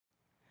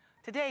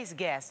Today's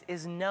guest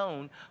is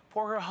known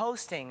for her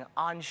hosting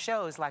on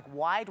shows like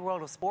Wide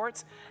World of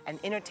Sports and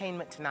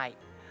Entertainment Tonight.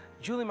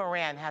 Julie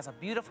Moran has a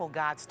beautiful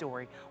God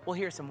story. We'll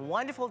hear some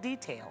wonderful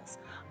details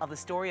of the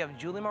story of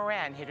Julie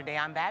Moran here today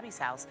on Babbie's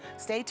House.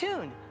 Stay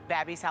tuned.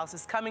 Babbie's House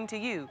is coming to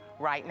you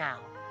right now.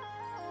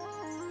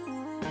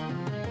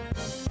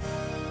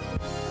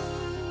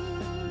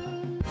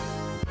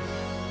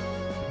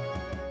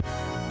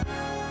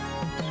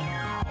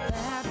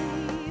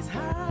 Babbie's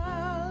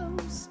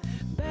house,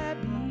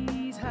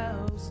 Babbie's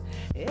house.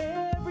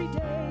 Every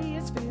day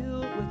is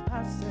filled with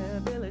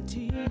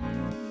possibility.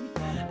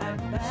 At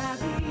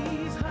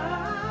Babbie's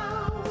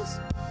house,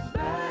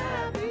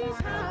 Babbie's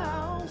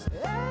house.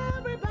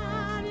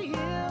 Everybody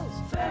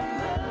is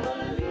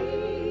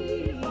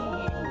family.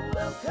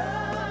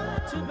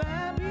 Welcome to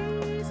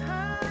Babbie's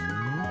house.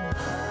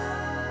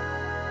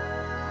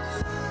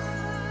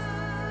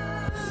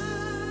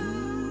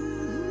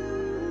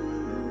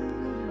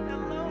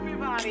 Hello,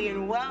 everybody,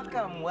 and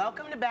welcome.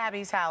 Welcome to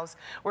Babbie's House,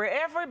 where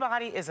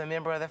everybody is a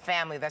member of the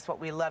family. That's what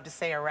we love to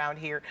say around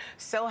here.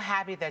 So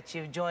happy that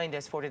you've joined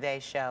us for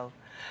today's show.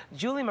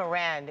 Julie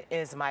Moran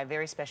is my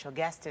very special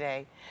guest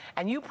today,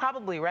 and you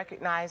probably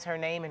recognize her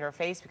name and her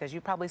face because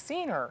you've probably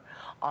seen her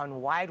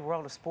on Wide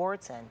World of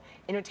Sports and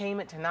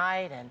Entertainment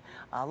Tonight and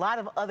a lot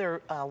of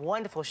other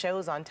wonderful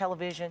shows on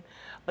television.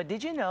 But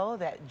did you know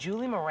that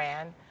Julie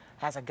Moran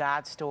has a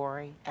God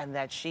story and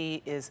that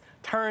she is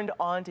turned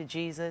on to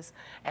Jesus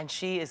and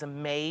she is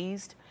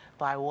amazed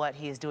by what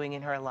he is doing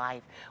in her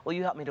life? Will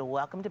you help me to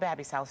welcome to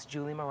Babbie's House,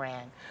 Julie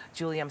Moran.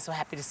 Julie, I'm so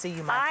happy to see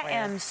you, my friend.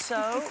 I am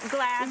so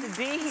glad to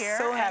be here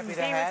So happy and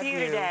to be have with you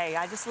today.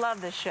 I just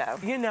love this show.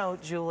 You know,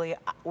 Julie,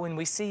 when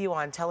we see you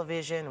on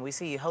television and we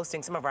see you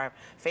hosting some of our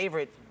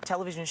favorite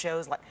television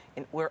shows, like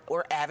we're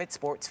avid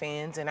sports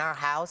fans in our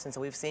house, and so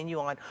we've seen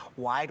you on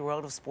Wide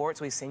World of Sports,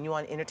 we've seen you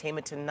on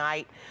Entertainment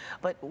Tonight,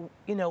 but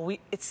you know,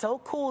 it's so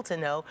cool to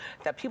know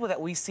that people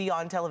that we see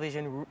on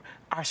television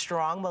are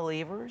strong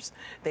believers.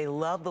 They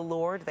love the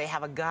Lord. They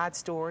have a God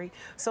story.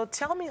 So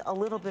tell me a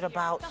little bit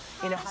about,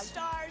 you know,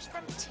 stars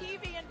from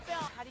TV and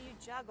film. How do you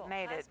juggle?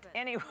 Made it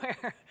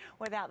anywhere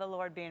without the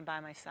Lord being by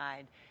my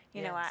side.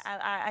 You know, Yes.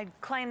 I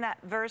claim that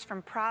verse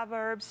from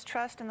Proverbs,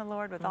 trust in the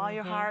Lord with all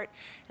your heart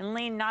and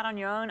lean not on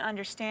your own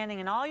understanding.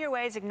 In all your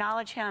ways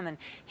acknowledge him and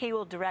he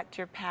will direct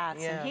your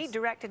paths. And he Yes.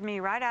 directed me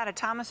right out of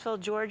Thomasville,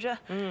 Georgia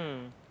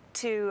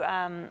to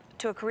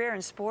a career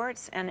in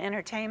sports and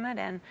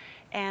entertainment.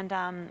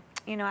 And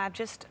you know,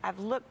 I've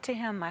looked to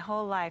him my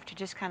whole life to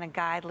just kind of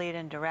guide, lead,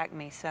 and direct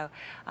me. So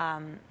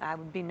I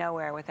would be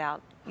nowhere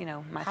without, you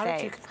know, my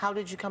faith. How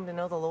did you come to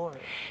know the Lord?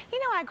 You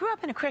know, I grew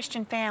up in a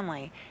Christian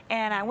family,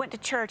 and I went to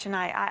church, and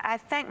I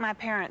thank my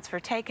parents for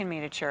taking me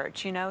to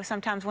church, you know,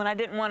 sometimes when I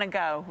didn't want to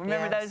go.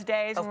 Remember Yes. those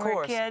days when we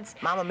were kids?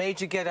 Mama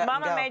made you get up and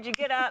Mama go. made you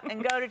get up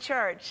and go to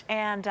church.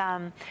 And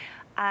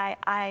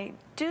I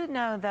do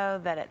know, though,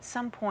 that at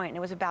some point, and it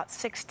was about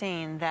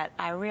 16, that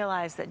I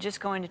realized that just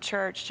going to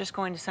church, just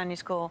going to Sunday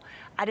school,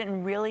 I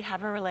didn't really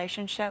have a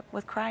relationship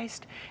with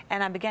Christ.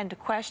 And I began to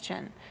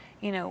question,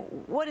 you know,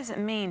 what does it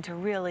mean to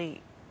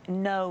really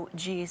know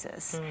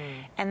Jesus?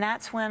 And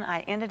that's when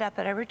I ended up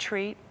at a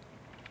retreat,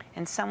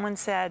 and someone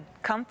said,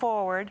 come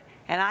forward.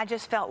 And I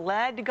just felt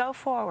led to go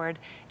forward,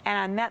 and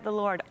I met the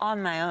Lord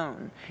on my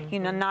own. You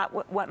know,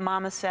 not what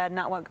Mama said,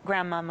 not what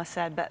Grandmama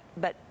said,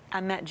 but I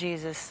met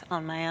Jesus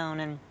on my own.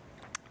 And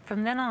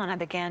from then on, I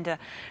began to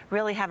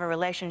really have a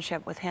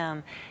relationship with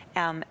him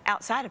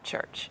outside of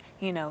church,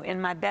 you know, in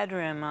my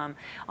bedroom,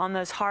 on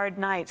those hard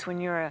nights when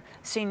you're a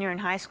senior in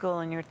high school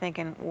and you're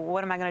thinking,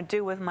 what am I going to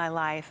do with my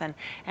life? And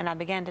I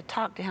began to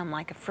talk to him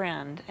like a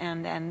friend.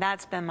 And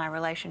that's been my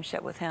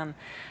relationship with him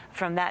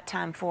from that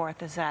time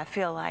forth, is that I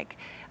feel like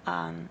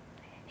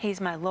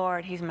he's my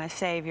Lord, he's my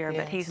Savior,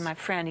 but he's my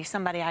friend. He's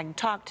somebody I can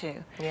talk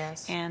to.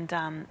 Yes. And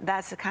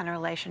that's the kind of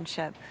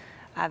relationship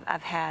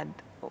I've had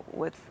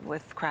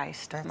with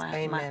Christ.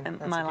 Amen.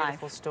 That's my a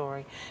beautiful life.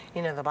 story.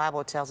 You know, the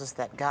Bible tells us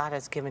that God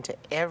has given to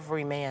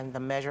every man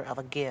the measure of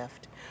a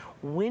gift.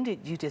 When did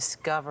you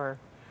discover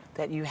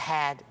that you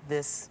had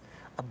this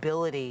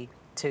ability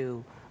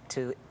to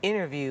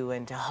interview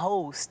and to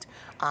host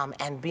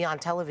and be on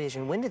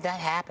television? When did that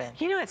happen?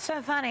 You know, it's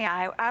so funny.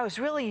 I was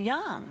really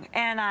young,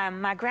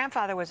 and my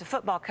grandfather was a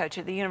football coach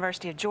at the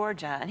University of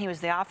Georgia, and he was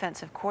the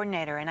offensive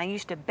coordinator, and I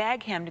used to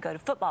beg him to go to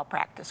football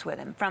practice with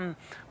him from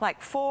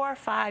like 4 or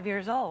 5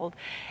 years old,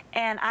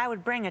 and I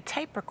would bring a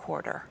tape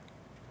recorder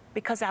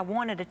because I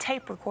wanted a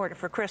tape recorder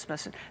for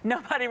Christmas.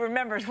 Nobody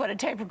remembers what a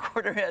tape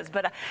recorder is,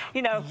 but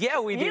you know,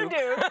 yeah, we do. You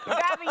do,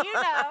 Babbie, you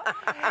know.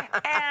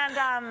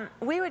 And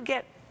we would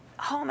get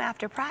home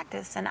after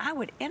practice, and I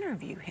would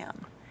interview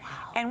him.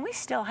 Wow. And we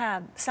still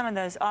have some of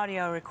those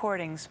audio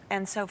recordings.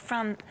 And so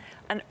from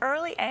an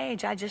early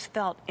age, I just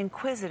felt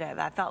inquisitive.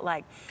 I felt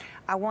like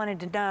I wanted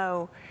to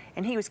know,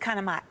 and he was kind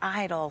of my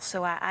idol.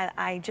 So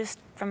I just,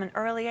 from an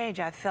early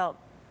age, I felt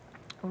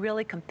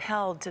really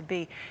compelled to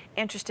be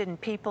interested in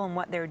people and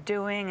what they're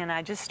doing, and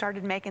I just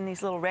started making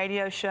these little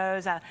radio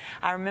shows. I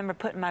remember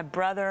putting my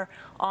brother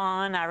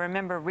on. I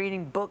remember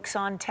reading books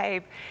on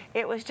tape.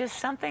 It was just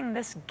something,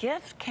 this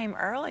gift came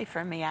early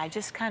for me. I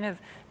just kind of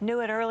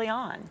knew it early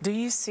on. Do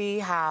you see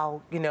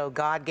how, you know,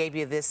 God gave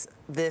you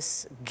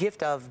this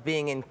gift of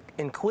being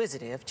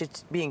inquisitive,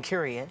 just being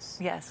curious?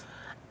 Yes.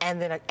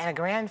 And then a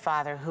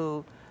grandfather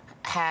who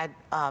had,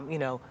 you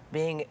know,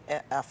 being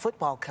a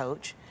football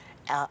coach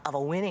of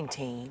a winning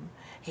team.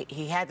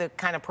 He had the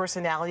kind of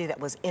personality that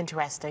was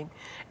interesting,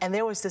 and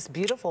there was this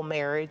beautiful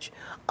marriage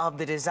of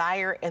the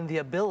desire and the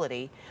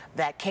ability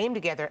that came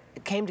together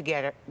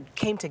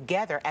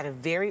at a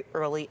very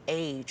early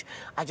age.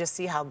 I just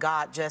see how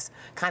God just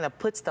kind of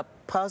puts the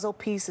puzzle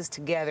pieces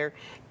together,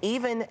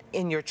 even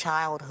in your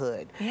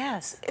childhood.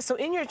 Yes. So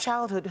in your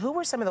childhood, who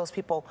were some of those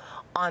people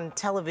on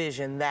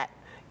television that,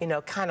 you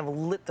know, kind of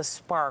lit the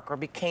spark or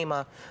became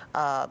a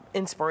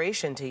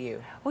inspiration to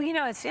you? Well, you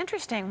know, it's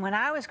interesting. When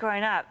I was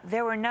growing up,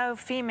 there were no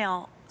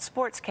female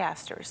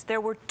sportscasters.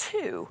 There were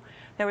two.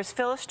 There was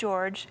Phyllis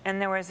George,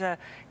 and there was a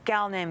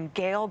gal named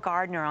Gail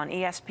Gardner on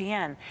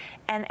ESPN.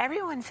 And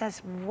everyone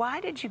says,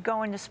 why did you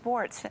go into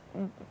sports?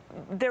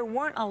 There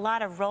weren't a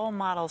lot of role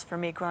models for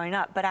me growing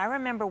up, but I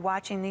remember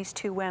watching these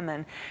two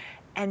women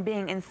and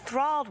being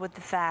enthralled with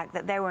the fact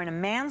that they were in a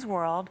man's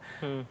world,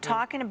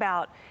 talking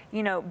about,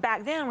 you know,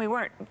 back then we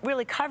weren't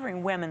really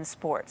covering women's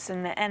sports,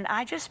 and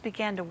I just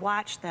began to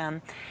watch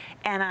them,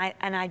 and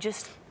I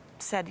just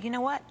said, you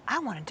know what, I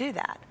want to do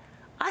that.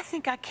 I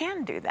think I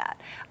can do that.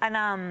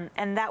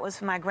 And that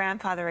was my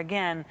grandfather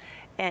again,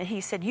 and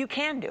he said, you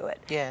can do it.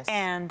 Yes.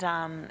 And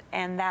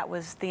that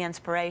was the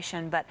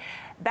inspiration. But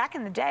back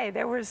in the day,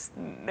 there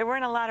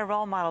weren't a lot of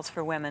role models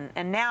for women.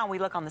 And now we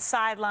look on the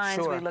sidelines,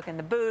 Sure. we look in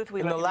the booth, we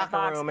in look the in locker the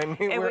box. room. I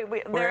mean, And we're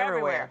they're everywhere.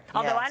 everywhere.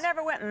 Although I Yes.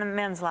 never went in the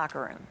men's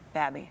locker room,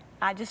 Babbie.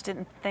 I just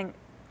didn't think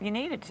you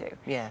needed to.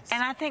 Yes.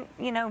 And I think,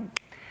 you know,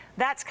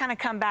 that's kind of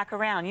come back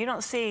around. You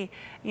don't see,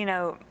 you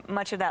know,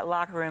 much of that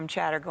locker room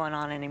chatter going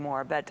on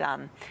anymore. But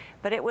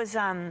it was,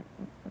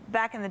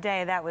 back in the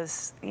day, that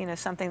was, you know,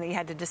 something that you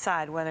had to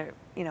decide whether,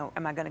 you know,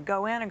 am I going to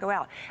go in or go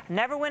out? I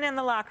never went in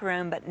the locker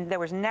room, but there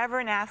was never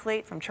an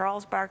athlete from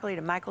Charles Barkley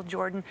to Michael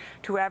Jordan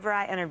to whoever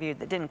I interviewed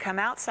that didn't come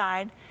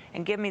outside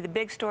and give me the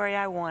big story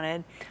I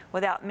wanted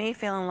without me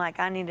feeling like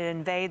I needed to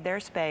invade their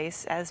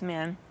space as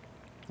men.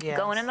 Yes.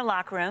 Going in the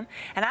locker room.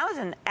 And I was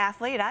an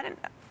athlete. I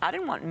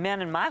didn't want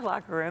men in my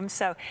locker room.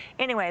 So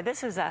anyway,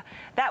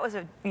 that was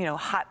a, you know,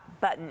 hot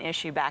button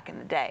issue back in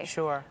the day.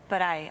 Sure.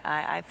 But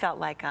I felt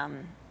like,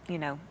 you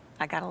know,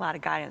 I got a lot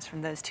of guidance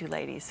from those two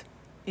ladies.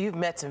 You've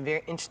met some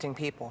very interesting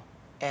people,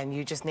 and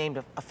you just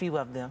named a few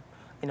of them.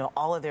 You know,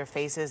 all of their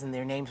faces and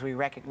their names we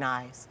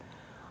recognize.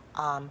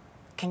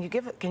 Can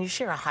you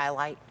share a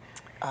highlight,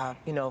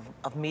 you know,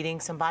 of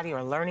meeting somebody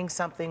or learning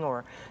something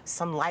or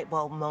some light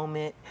bulb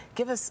moment?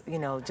 Give us, you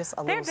know, just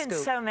a little scoop. There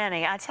have been so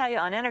many. I tell you,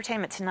 on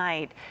Entertainment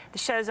Tonight, the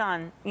show's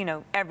on, you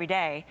know, every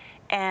day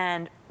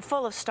and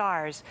full of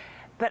stars.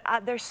 But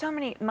there's so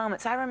many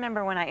moments. I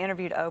remember when I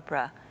interviewed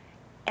Oprah,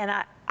 and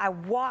I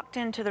walked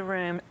into the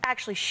room.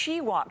 Actually,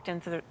 she walked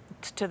into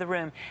the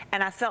room,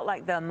 and I felt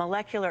like the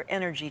molecular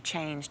energy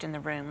changed in the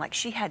room. Like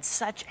she had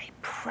such a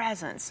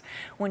presence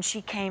when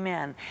she came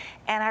in.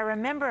 And I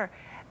remember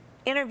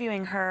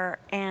interviewing her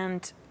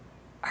and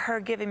her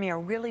giving me a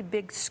really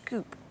big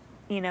scoop,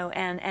 you know,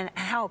 and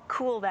how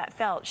cool that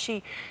felt.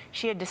 She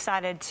had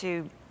decided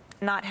to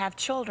not have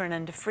children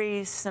and to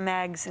freeze some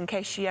eggs in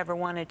case she ever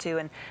wanted to,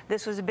 and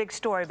this was a big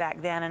story back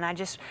then, and I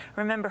just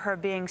remember her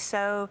being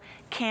so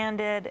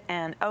candid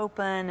and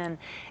open,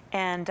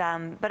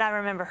 but I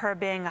remember her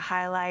being a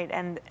highlight,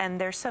 and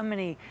there's so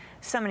many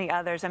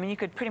others. I mean, you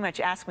could pretty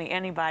much ask me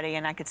anybody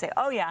and I could say,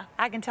 oh yeah,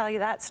 I can tell you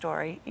that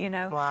story, you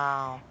know.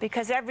 Wow.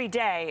 Because every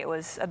day it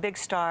was a big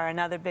star,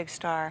 another big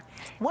star.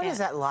 What is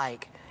that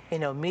like, you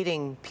know,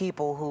 meeting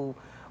people who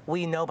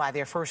we know by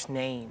their first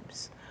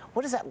names?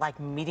 What is that like,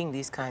 meeting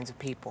these kinds of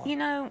people? You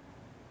know,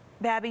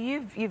 Babbie,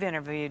 you've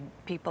interviewed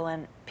people,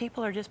 and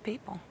people are just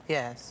people.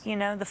 Yes. You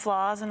know, the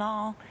flaws and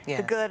all, Yes.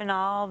 the good and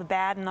all, the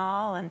bad and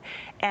all,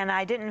 and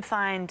I didn't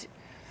find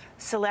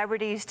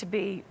celebrities to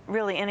be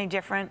really any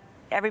different.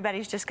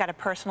 Everybody's just got a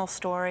personal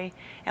story,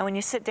 and when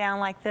you sit down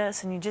like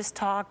this and you just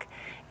talk,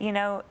 you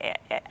know,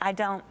 I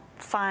don't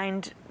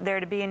find there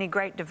to be any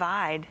great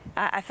divide.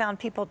 I found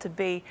people to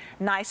be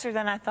nicer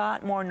than I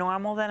thought, more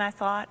normal than I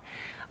thought.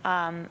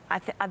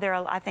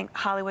 I think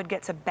Hollywood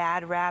gets a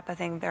bad rap. I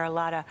think there are a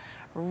lot of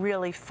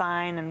really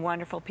fine and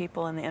wonderful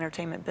people in the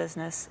entertainment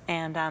business,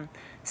 and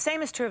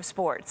same is true of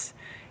sports.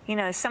 You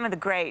know, some of the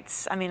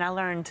greats. I mean, I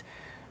learned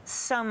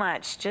so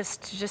much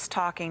just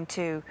talking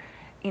to,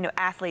 you know,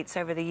 athletes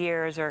over the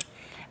years, or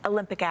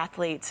Olympic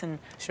athletes, and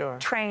Sure.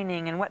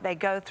 training and what they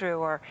go through,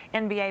 or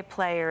NBA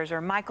players,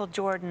 or Michael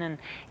Jordan, and,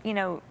 you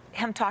know,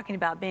 him talking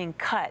about being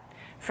cut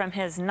from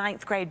his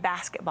 9th grade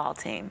basketball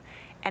team.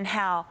 and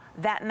how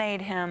that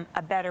made him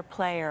a better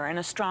player and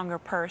a stronger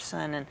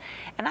person. And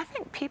I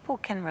think people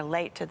can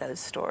relate to those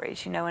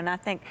stories, you know, and I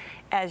think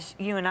as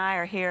you and I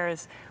are here,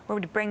 as we're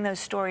to bring those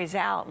stories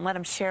out and let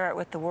them share it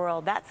with the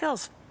world, that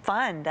feels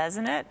fun,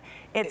 doesn't it?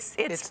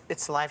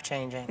 It's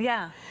life-changing.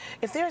 Yeah.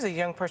 If there's a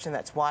young person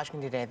that's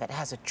watching today that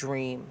has a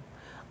dream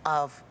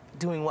of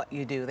doing what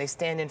you do, they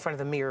stand in front of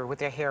the mirror with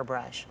their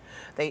hairbrush,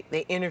 they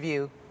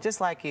interview, just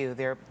like you,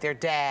 their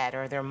dad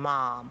or their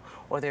mom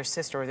or their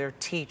sister or their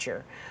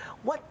teacher,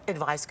 what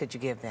advice could you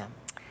give them?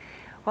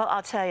 Well,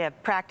 I'll tell you,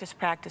 practice,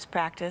 practice,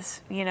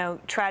 practice. You know,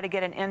 try to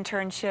get an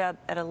internship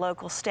at a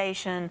local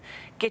station,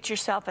 get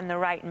yourself in the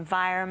right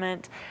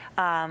environment,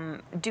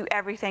 do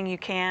everything you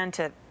can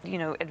to, you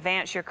know,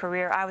 advance your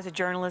career. I was a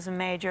journalism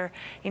major.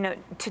 You know,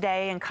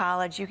 today in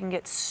college you can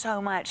get so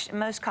much.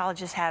 Most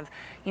colleges have,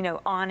 you know,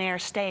 on-air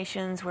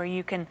stations where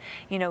you can,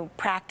 you know,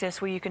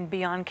 practice, where you can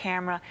be on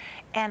camera.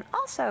 And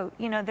also,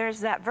 you know,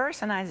 there's that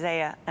verse in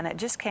Isaiah, and it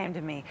just came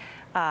to me,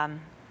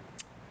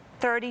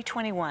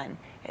 30:21.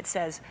 It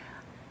says,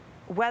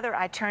 whether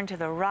I turn to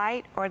the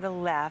right or the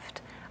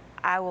left,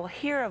 I will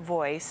hear a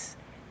voice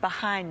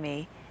behind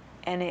me,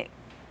 and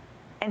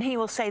he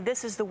will say,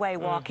 this is the way,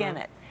 walk in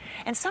it.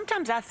 And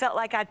sometimes I felt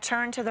like I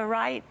turned to the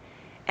right,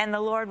 and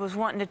the Lord was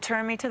wanting to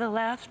turn me to the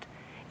left.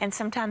 And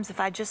sometimes if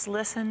I just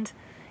listened,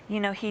 you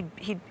know, he'd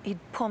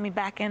pull me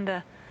back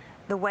into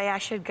the way I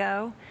should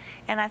go.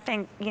 And I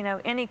think, you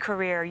know, any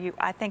career,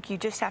 I think you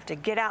just have to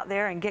get out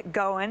there and get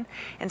going.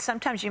 And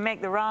sometimes you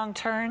make the wrong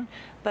turn,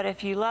 but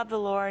if you love the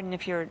Lord and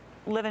if you're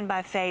living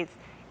by faith,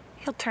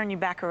 he'll turn you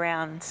back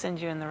around and send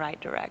you in the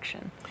right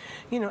direction.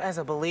 You know, as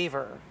a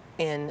believer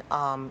in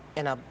a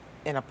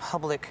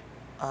public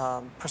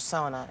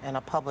persona, in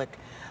a public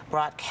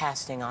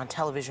broadcasting on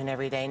television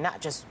every day, not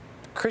just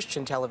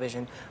Christian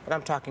television, but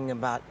I'm talking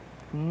about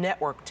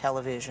network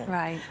television.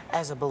 Right.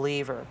 As a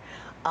believer,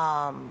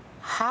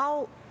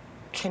 how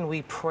can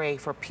we pray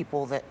for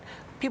people that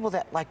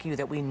like you,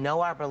 that we know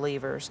are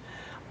believers,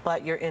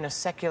 but you're in a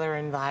secular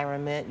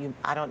environment?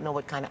 I don't know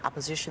what kind of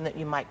opposition that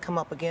you might come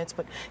up against,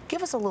 but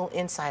give us a little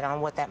insight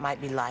on what that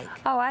might be like.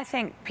 Oh, I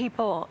think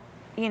people,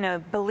 you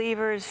know,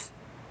 believers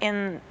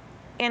in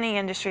any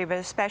industry, but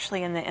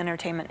especially in the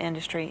entertainment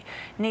industry,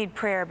 need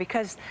prayer,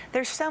 because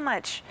there's so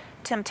much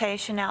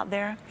temptation out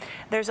there.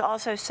 There's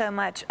also so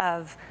much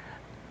of,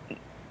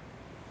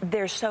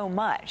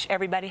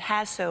 everybody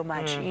has so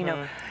much, you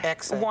know,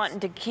 excess, wanting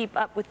to keep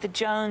up with the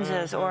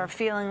Joneses, or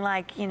feeling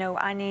like, you know,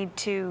 I need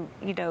to,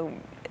 you know,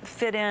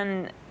 fit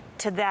in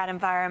to that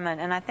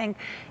environment. And I think,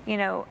 you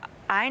know,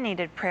 I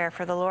needed prayer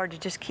for the Lord to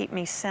just keep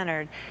me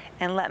centered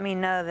and let me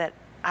know that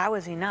I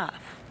was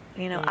enough.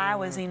 You know, I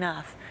was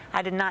enough.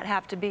 I did not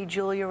have to be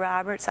Julia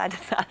Roberts. I did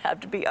not have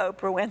to be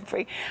Oprah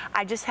Winfrey.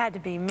 I just had to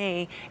be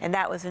me, and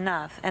that was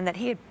enough. And that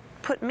he had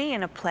put me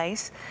in a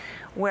place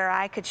where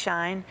I could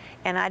shine,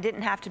 and I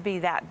didn't have to be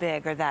that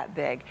big or that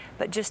big,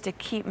 but just to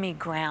keep me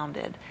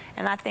grounded.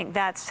 And I think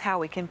that's how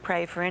we can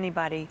pray for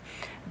anybody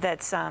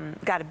that's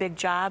got a big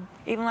job,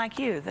 even like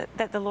you,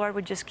 that the Lord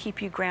would just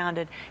keep you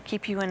grounded,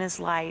 keep you in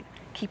his light,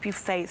 keep you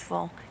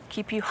faithful,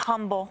 keep you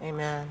humble.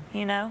 Amen.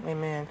 You know?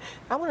 Amen.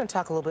 I want to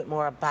talk a little bit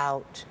more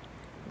about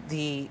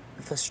the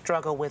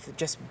struggle with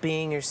just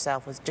being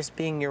yourself, with just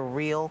being your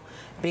real,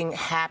 being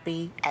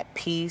happy, at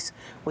peace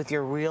with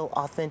your real,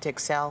 authentic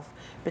self.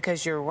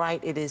 Because you're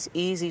right, it is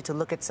easy to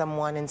look at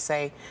someone and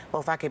say,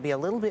 well, if I could be a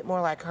little bit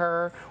more like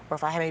her, or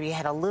if I maybe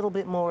had a little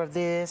bit more of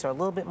this or a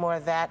little bit more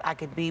of that, I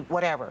could be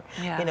whatever.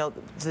 Yeah. You know,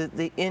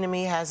 the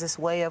enemy has this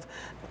way of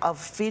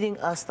feeding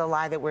us the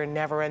lie that we're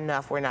never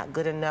enough, we're not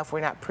good enough, we're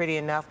not pretty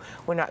enough,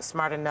 we're not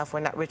smart enough, we're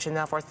not rich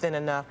enough or thin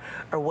enough,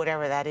 or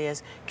whatever that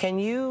is. Can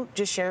you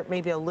just share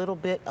maybe a little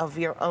bit of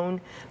your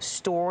own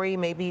story,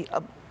 maybe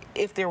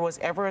if there was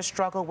ever a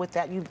struggle with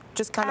that? You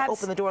just kind of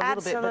open the door a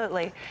little bit.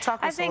 Absolutely.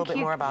 Talk to us a little bit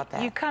more about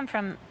that. You come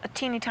from a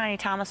teeny tiny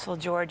Thomasville,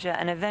 Georgia,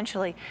 and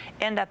eventually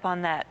end up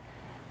on that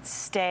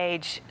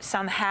stage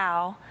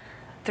somehow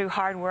through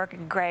hard work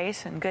and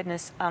grace and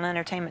goodness on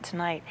Entertainment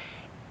Tonight.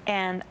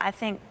 And I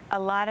think a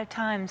lot of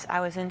times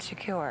I was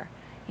insecure.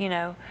 You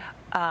know,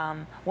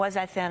 was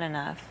I thin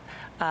enough?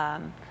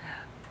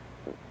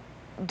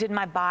 Did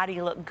my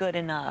body look good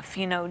enough?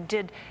 You know,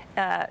 did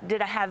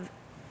I have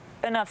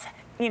enough?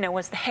 You know,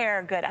 was the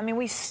hair good? I mean,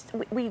 we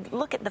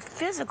look at the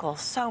physical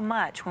so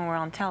much when we're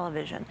on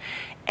television,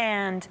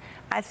 and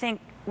I think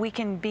we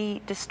can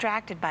be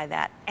distracted by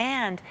that,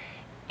 and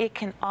it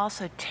can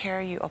also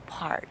tear you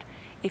apart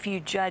if you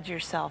judge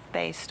yourself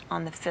based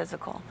on the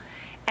physical.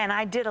 And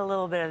I did a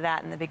little bit of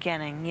that in the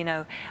beginning, you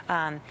know,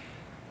 and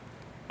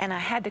I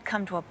had to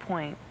come to a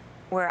point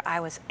where I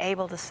was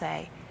able to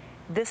say,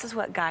 this is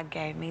what God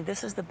gave me,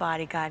 this is the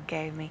body God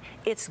gave me,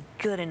 it's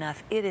good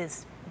enough, it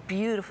is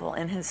beautiful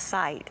in his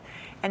sight.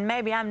 And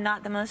maybe I'm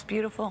not the most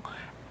beautiful,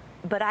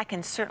 but I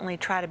can certainly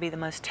try to be the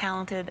most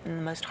talented and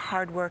the most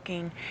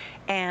hardworking,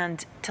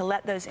 and to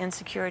let those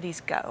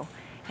insecurities go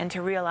and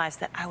to realize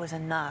that I was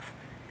enough.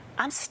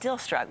 I'm still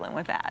struggling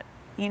with that.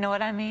 You know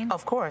what I mean?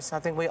 Of course. I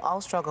think we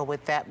all struggle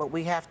with that, but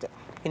we have to,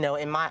 you know,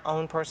 in my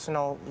own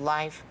personal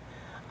life,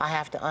 I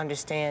have to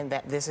understand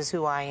that this is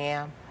who I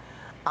am.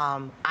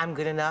 I'm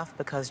good enough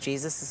because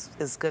Jesus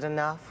is good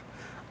enough.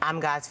 I'm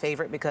God's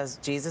favorite because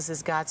Jesus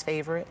is God's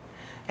favorite.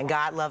 And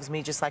God loves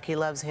me just like he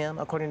loves him,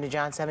 according to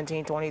John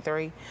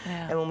 17:23.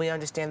 Yeah. And when we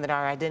understand that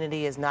our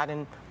identity is not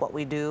in what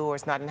we do or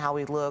it's not in how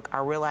we look,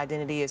 our real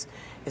identity is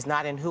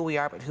not in who we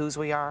are, but whose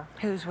we are.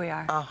 Whose we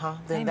are.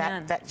 Then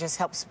Amen. that just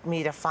helps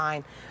me to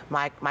find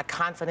my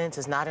confidence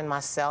is not in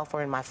myself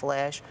or in my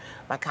flesh.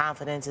 My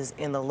confidence is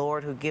in the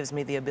Lord who gives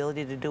me the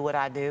ability to do what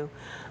I do.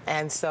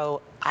 And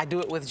so I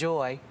do it with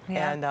joy.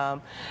 Yeah.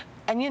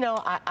 And you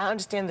know, I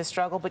understand the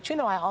struggle, but you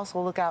know, I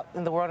also look out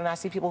in the world and I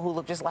see people who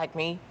look just like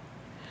me.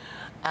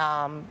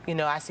 You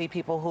know, I see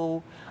people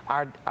who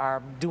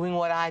are doing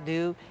what I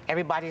do.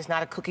 Everybody is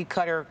not a cookie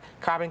cutter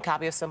carbon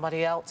copy of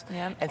somebody else.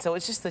 Yep. And so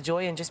it's just the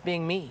joy in just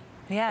being me.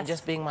 Yes. And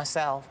just being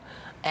myself.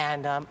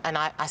 And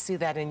I see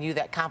that in you,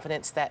 that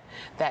confidence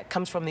that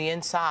comes from the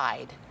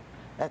inside.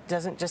 That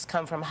doesn't just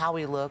come from how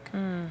we look,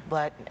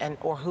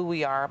 or who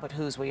we are, but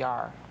whose we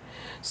are.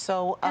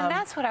 So and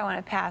that's what I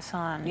want to pass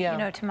on, Yeah. you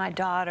know, to my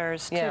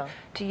daughters, Yeah.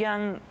 to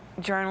young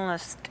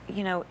journalists.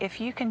 You know, if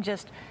you can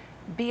just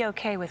be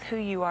okay with who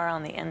you are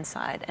on the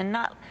inside and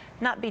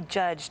not be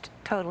judged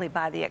totally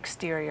by the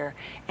exterior,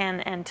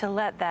 and to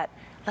let that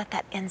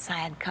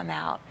inside come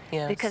out.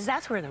 Yes. Because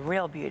that's where the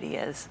real beauty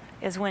is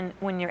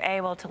when you're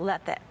able to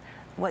let that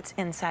what's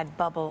inside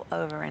bubble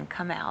over and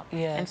come out.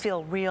 Yes. And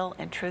feel real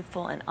and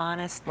truthful and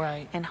honest.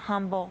 Right. And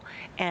humble,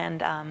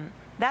 and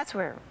that's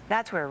where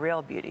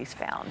real beauty's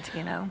found,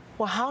 you know.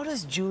 Well, how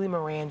does Julie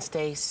Moran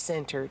stay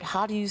centered?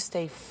 How do you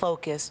stay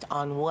focused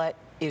on what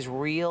is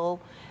real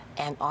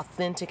and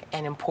authentic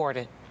and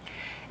important?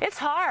 It's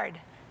hard.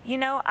 You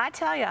know, I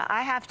tell you,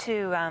 I have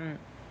to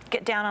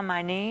get down on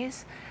my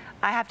knees.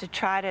 I have to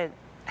try to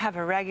have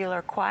a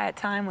regular quiet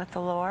time with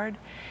the Lord.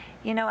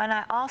 You know, and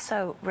I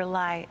also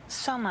rely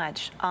so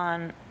much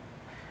on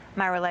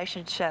my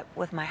relationship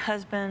with my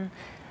husband,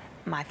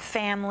 my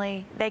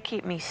family. They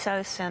keep me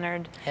so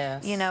centered.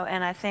 Yes. You know,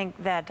 and I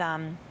think that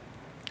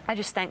I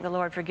just thank the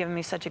Lord for giving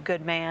me such a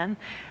good man.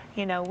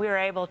 You know, we were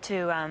able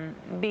to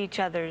be each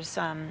other's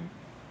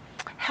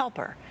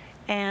helper.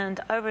 And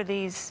over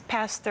these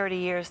past 30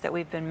 years that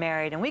we've been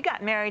married, and we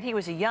got married, he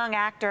was a young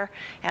actor,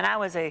 and I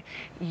was a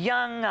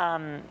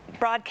young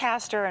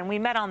broadcaster, and we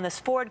met on this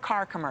Ford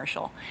car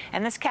commercial.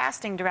 And this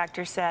casting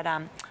director said,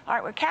 all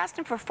right, we're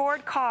casting for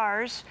Ford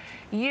cars.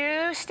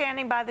 You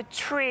standing by the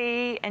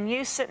tree, and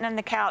you sitting on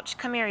the couch.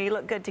 Come here, you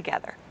look good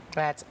together.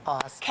 That's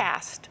awesome.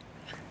 Cast.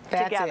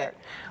 That's together. it.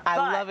 I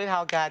love it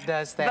how God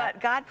does that.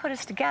 But God put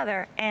us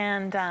together,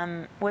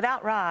 and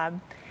without Rob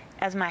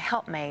as my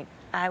helpmate,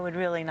 I would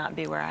really not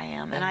be where I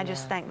am. And I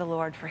just thank the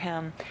Lord for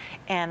him.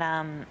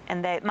 And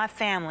my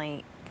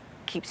family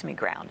keeps me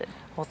grounded.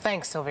 Well,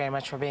 thanks so very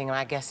much for being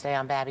my guest today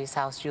on Babbie's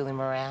House, Julie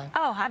Moran.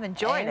 Oh, I've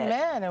enjoyed it.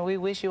 Amen. And we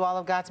wish you all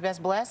of God's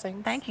best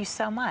blessings. Thank you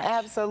so much.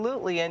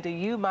 Absolutely. And to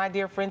you, my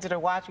dear friends that are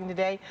watching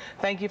today,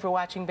 thank you for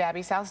watching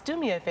Babbie's House. Do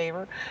me a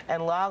favor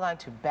and log on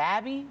to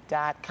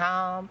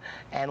Babbie.com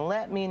and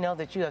let me know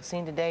that you have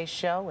seen today's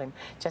show. And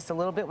just a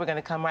little bit, we're going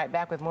to come right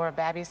back with more of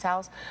Babbie's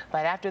House.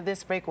 But after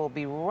this break, we'll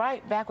be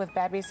right back with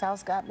Babbie's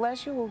House. God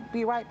bless you. We'll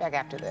be right back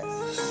after this.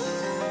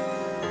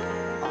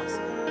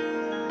 Awesome.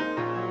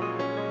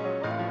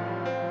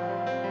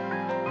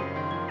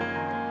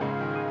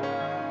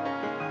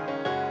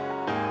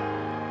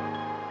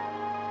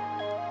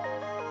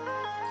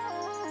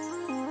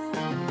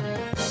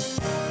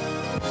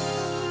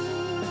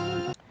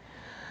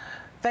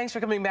 Thanks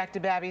for coming back to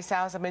Babbie's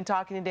House. I've been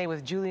talking today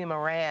with Julie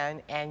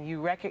Moran, and you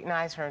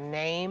recognize her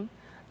name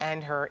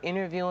and her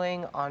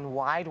interviewing on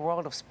Wide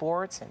World of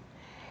Sports and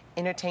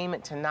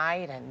Entertainment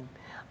Tonight. And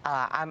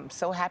I'm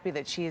so happy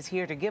that she is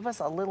here to give us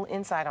a little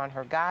insight on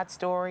her God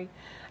story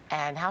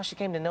and how she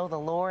came to know the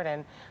Lord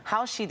and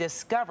how she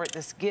discovered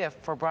this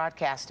gift for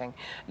broadcasting.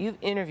 You've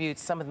interviewed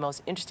some of the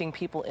most interesting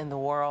people in the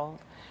world,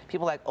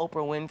 people like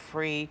Oprah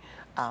Winfrey,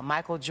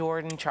 Michael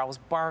Jordan, Charles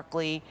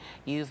Barkley.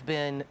 You've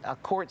been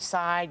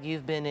courtside.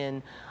 You've been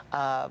in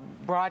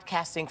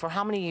broadcasting for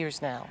how many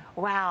years now?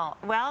 Wow.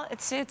 Well,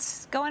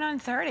 it's going on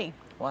 30.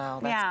 Wow.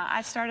 That's... Yeah,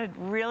 I started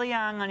really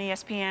young on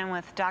ESPN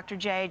with Dr.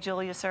 J,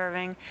 Julia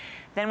Serving,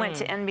 then went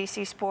to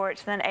NBC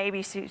Sports, then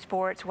ABC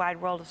Sports,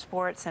 Wide World of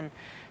Sports, and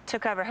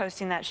took over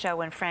hosting that show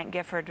when Frank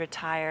Gifford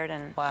retired.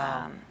 And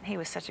he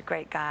was such a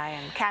great guy,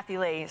 and Kathy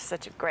Lee is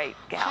such a great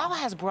gal. How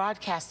has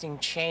broadcasting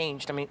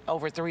changed? I mean,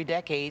 over 3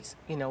 decades,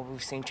 you know,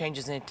 we've seen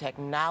changes in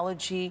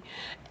technology,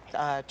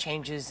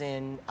 changes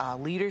in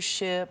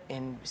leadership,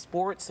 in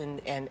sports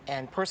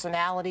and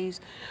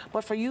personalities.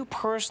 But for you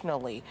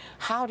personally,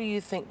 how do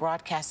you think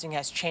broadcasting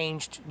has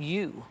changed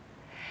you?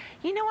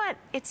 You know what?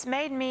 It's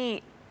made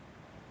me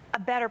a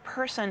better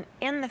person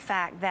in the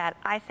fact that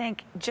I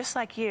think, just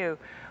like you,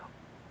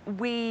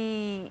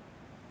 we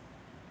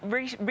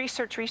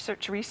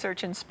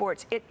research in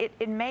sports,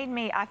 it made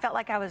me, I felt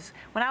like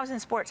when I was in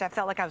sports, I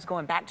felt like I was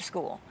going back to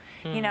school,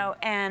 you know,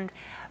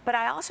 but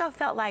I also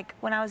felt like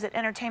when I was at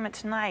Entertainment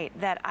Tonight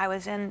that I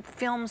was in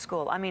film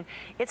school. I mean,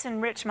 it's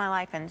enriched my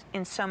life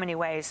in so many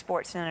ways,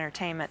 sports and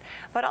entertainment.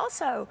 But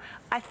also,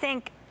 I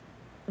think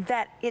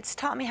that it's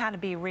taught me how to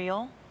be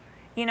real.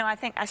 You know, I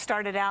think I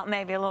started out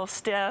maybe a little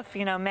stiff,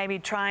 you know, maybe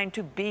trying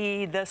to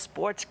be the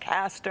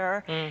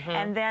sportscaster.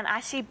 And then I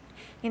see,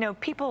 you know,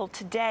 people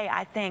today,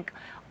 I think,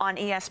 on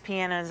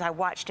ESPN, as I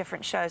watch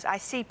different shows, I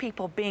see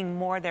people being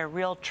more their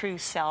real, true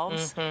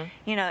selves,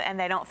 you know, and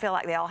they don't feel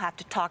like they all have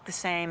to talk the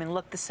same and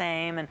look the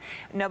same. And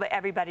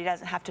everybody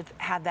doesn't have to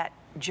have that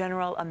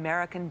general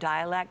American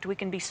dialect. We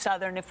can be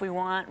Southern if we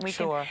want.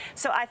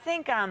 So I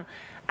think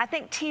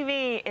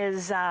TV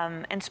is,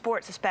 and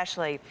sports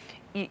especially,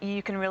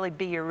 you can really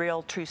be your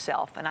real, true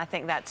self. And I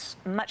think that's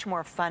much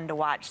more fun to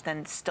watch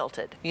than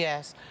stilted.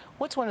 Yes.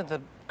 What's one of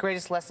the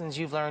greatest lessons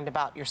you've learned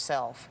about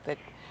yourself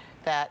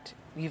that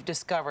you've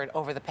discovered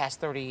over the past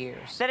 30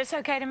 years? That it's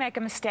okay to make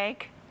a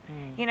mistake.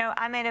 You know,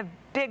 I made a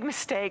big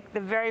mistake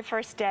the very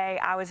first day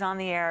I was on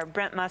the air.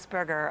 Brent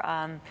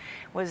Musburger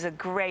was a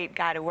great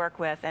guy to work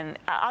with. And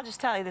I'll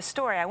just tell you the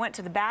story. I went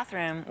to the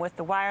bathroom with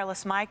the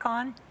wireless mic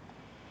on.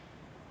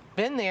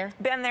 Been there.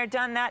 Been there,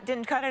 done that,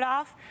 didn't cut it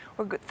off.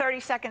 We're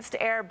 30 seconds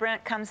to air.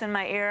 Brent comes in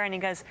my ear and he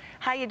goes,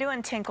 "How you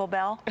doing, Tinkle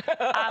Bell?"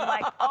 I'm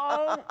like,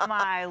 oh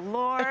my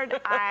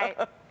Lord,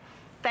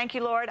 thank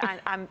you, Lord.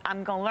 I'm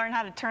going to learn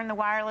how to turn the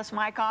wireless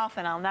mic off,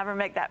 and I'll never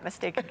make that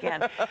mistake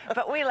again.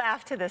 But we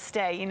laugh to this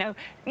day. You know,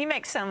 you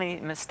make so many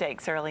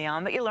mistakes early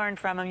on, but you learn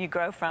from them, you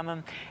grow from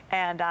them.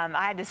 And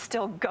I had to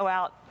still go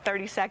out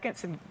 30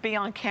 seconds and be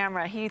on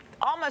camera. He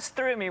almost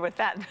threw me with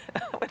that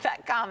with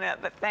that comment,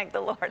 but thank the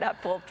Lord I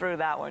pulled through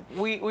that one.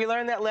 We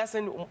learned that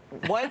lesson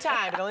one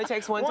time. It only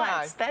takes one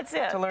time. That's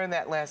it. To learn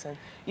that lesson.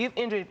 You've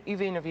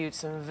interviewed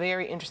some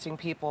very interesting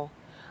people.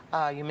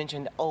 You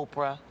mentioned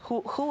Oprah.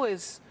 Who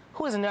is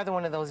another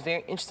one of those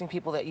very interesting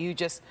people that you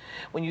just,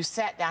 when you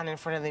sat down in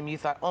front of them, you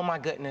thought, oh my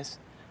goodness,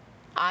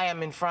 I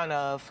am in front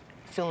of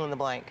fill in the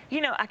blank?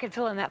 You know, I could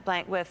fill in that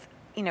blank with,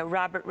 you know,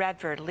 Robert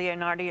Redford,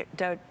 Leonardo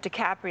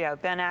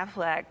DiCaprio, Ben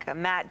Affleck,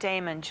 Matt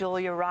Damon,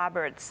 Julia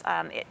Roberts.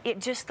 It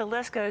just, the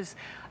list goes,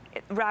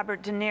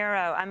 Robert De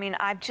Niro. I mean,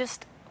 I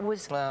just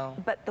was, wow.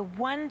 But the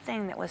one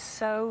thing that was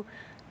so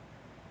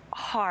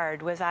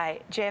hard was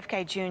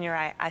JFK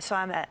Jr., I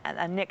saw him at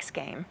a Knicks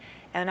game,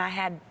 and I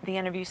had the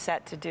interview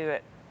set to do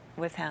it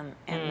with him,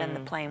 and then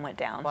the plane went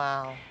down.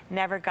 Wow.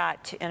 Never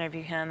got to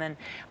interview him. And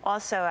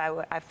also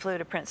I flew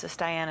to Princess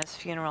Diana's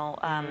funeral.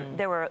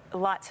 There were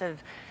lots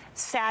of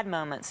sad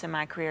moments in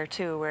my career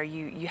too, where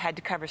you had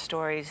to cover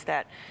stories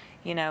that,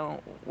 you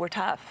know, were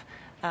tough.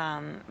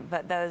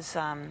 But those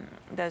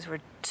were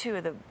two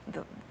of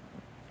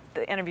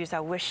the interviews I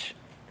wish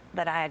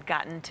that I had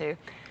gotten to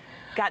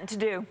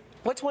do.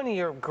 What's one of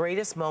your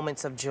greatest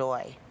moments of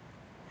joy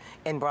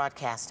in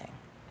broadcasting?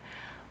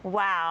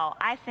 Wow,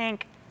 I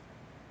think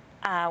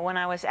when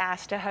I was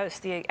asked to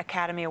host the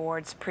Academy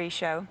Awards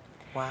pre-show.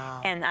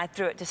 Wow. And I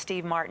threw it to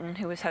Steve Martin,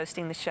 who was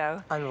hosting the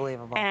show.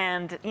 Unbelievable.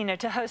 And, you know,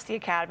 to host the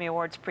Academy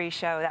Awards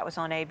pre-show, that was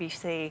on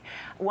ABC.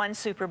 Won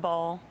Super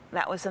Bowl.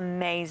 That was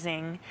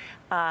amazing.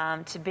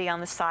 To be on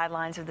the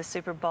sidelines of the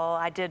Super Bowl.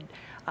 I did,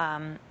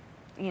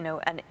 you know,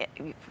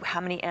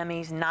 how many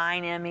Emmys?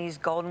 9 Emmys,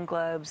 Golden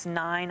Globes,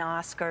 9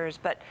 Oscars.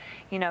 But,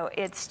 you know,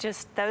 it's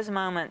just, those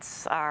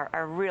moments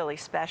are really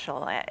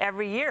special.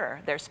 Every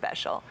year they're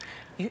special.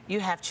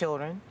 You have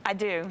children. I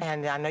do.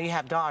 And I know you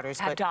have daughters.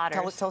 I have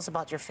daughters. Tell us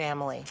about your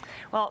family.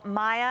 Well,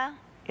 Maya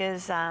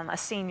is a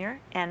senior,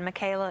 and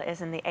Michaela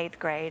is in the 8th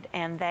grade,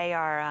 and they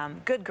are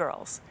good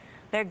girls.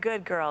 They're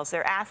good girls.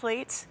 They're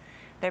athletes.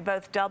 They're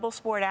both double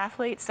sport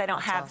athletes. They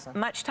don't have awesome.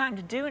 Much time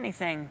to do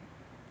anything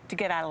to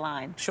get out of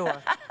line.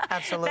 Sure,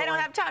 absolutely. They don't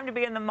have time to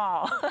be in the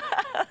mall.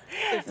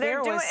 If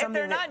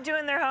they're not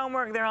doing their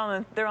homework, they're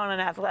on an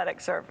athletic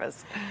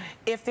surface.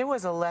 If there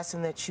was a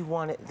lesson that you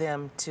wanted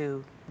them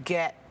to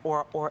get,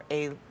 or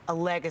a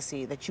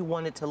legacy that you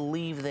wanted to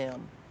leave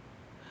them,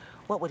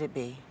 what would it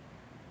be?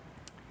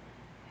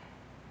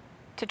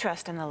 To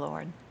trust in the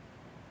Lord.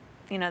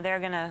 You know, they're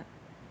gonna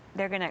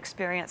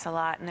experience a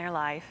lot in their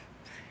life,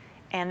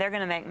 and they're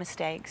gonna make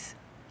mistakes.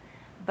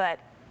 But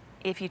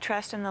if you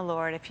trust in the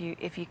Lord, if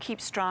you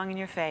keep strong in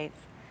your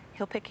faith,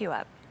 He'll pick you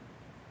up.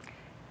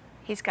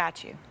 He's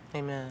got you.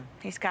 Amen.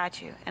 He's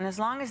got you. And as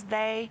long as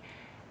they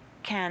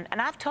can,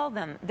 and I've told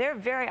them, they're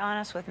very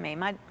honest with me.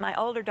 My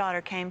older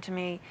daughter came to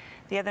me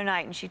the other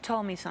night and she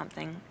told me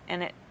something,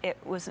 and it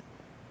was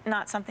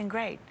not something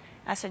great.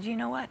 I said, you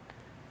know what?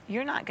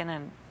 You're not going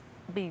to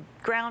be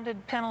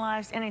grounded,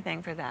 penalized,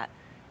 anything for that,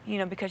 you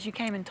know, because you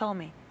came and told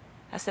me.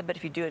 I said, but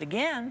if you do it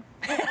again,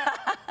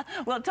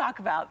 we'll talk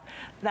about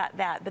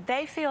that. But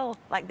they feel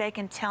like they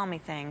can tell me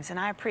things, and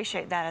I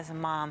appreciate that as a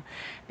mom,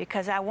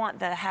 because I want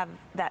to have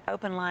that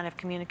open line of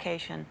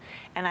communication,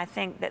 and I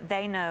think that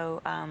they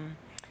know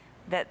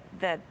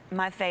that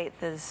my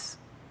faith is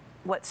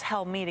what's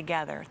held me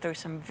together through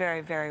some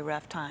very, very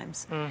rough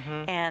times,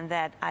 and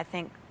that I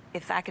think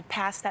if I could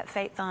pass that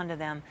faith on to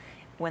them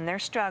when they're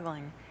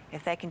struggling,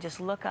 if they can just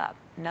look up,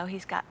 know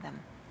He's got them,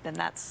 then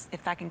that's,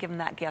 if I can give them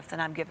that gift, then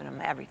I'm giving them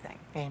everything.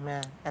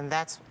 Amen. And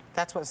that's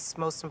what's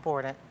most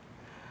important.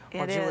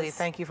 Well, It Julie, is.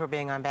 thank you for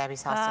being on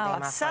Babbie's House today,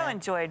 my I've so friend.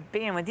 enjoyed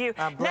being with you.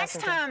 Next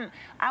blessings. time,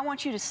 I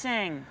want you to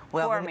sing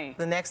Well, for me.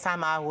 the next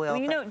time I will. Well,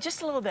 you know,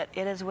 just a little bit.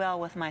 It is well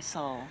with my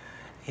soul.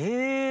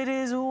 It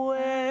is well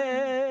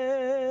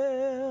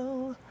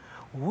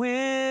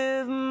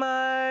with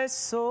my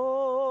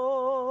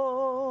soul.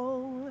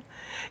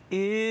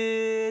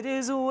 It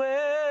is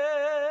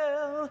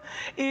well.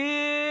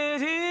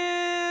 It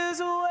is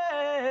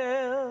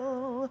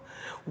well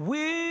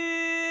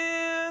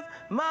with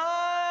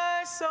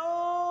my soul.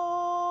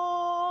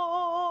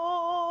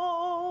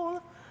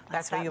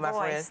 That's for that you, my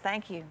friend. voice.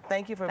 Thank you.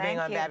 Thank you for being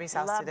on you. Babbie's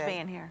House Love today.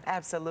 being here.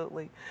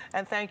 Absolutely.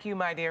 And thank you,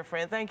 my dear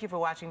friend. Thank you for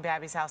watching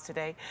Babbie's House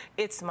today.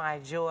 It's my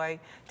joy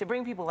to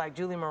bring people like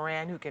Julie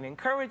Moran who can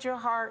encourage your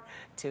heart,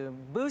 to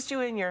boost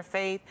you in your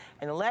faith,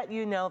 and let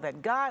you know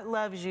that God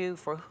loves you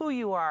for who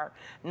you are,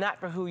 not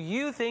for who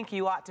you think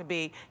you ought to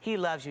be. He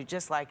loves you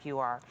just like you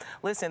are.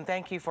 Listen,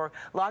 thank you for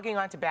logging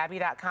on to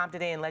Babbie.com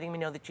today and letting me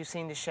know that you've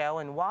seen the show.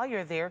 And while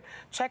you're there,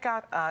 check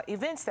out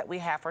events that we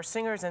have for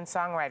singers and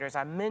songwriters.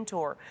 I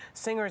mentor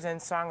singers and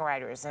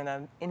songwriters in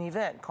an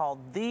event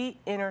called The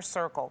Inner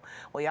Circle.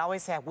 We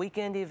always have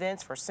weekend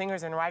events for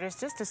singers and writers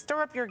just to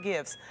stir up your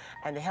gifts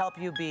and to help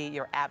you be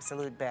your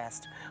absolute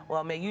best.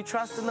 Well, may you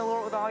trust in the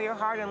Lord with all your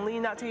heart and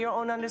lean not to your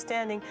own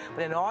understanding,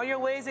 but in all your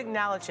ways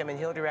acknowledge Him and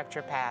He'll direct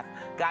your path.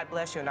 God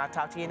bless you, and I'll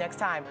talk to you next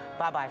time.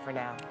 Bye-bye for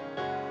now.